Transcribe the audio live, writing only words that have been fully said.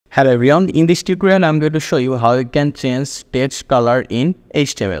Hello everyone, in this tutorial I'm going to show you how you can change text color in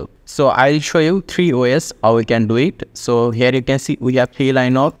HTML. So I'll show you 3 ways how we can do it. So here you can see we have 3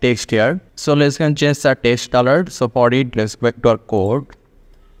 lines of text here. So let's go and change the text color. So for it, let's go back to our code.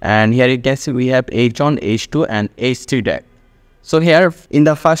 And here you can see we have H1, H2 and H3 tag. So here in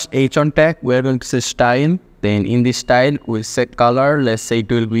the first H1 tag, we're going to say style. Then in this style, we'll set color. Let's say it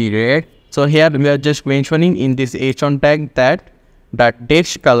will be red. So here we are just mentioning in this H1 tag that the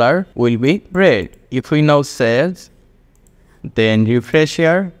text color will be red. If we now save, then refresh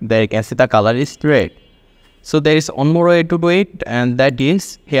here, then you can see the color is red. So there is one more way to do it, and that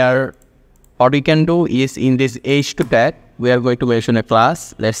is here what we can do is in this H2 tag, we are going to mention a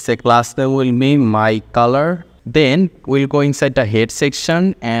class. Let's say class name will be my color. Then we'll go inside the head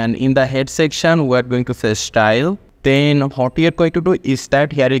section, and in the head section, we are going to say style. Then what we are going to do is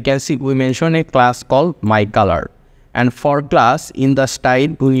that here you can see we mention a class called my color. And for class, in the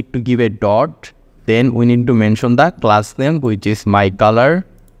style, we need to give a dot. Then we need to mention the class name, which is my color.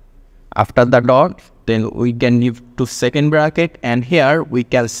 After the dot, then we can give to second bracket. And here we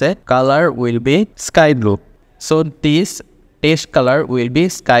can say color will be sky blue. So this text color will be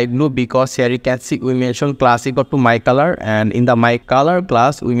sky blue because here you can see we mention class equal to my color. And in the my color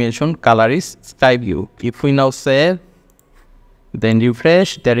class, we mention color is sky blue. If we now save, then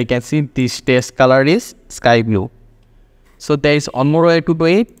refresh, there you can see this text color is sky blue. So there is one more way to do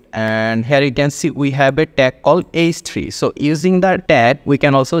it, and here you can see we have a tag called H3. So using that tag, we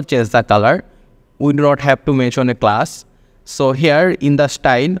can also change the color. We do not have to mention a class. So here in the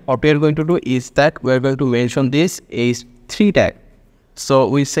style, what we are going to do is that we are going to mention this H3 tag. So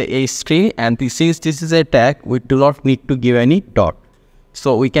we say H3, and this is a tag, we do not need to give any dot.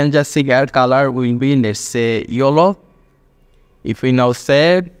 So we can just say here color will be, let's say, yellow. If we now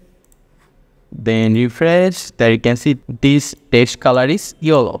save, then refresh, there you can see this text color is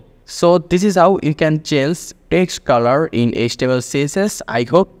yellow. So this is how you can change text color in HTML CSS. I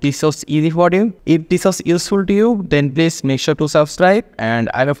hope this was easy for you. If this was useful to you, then please make sure to subscribe, and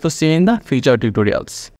I hope to see you in the future tutorials.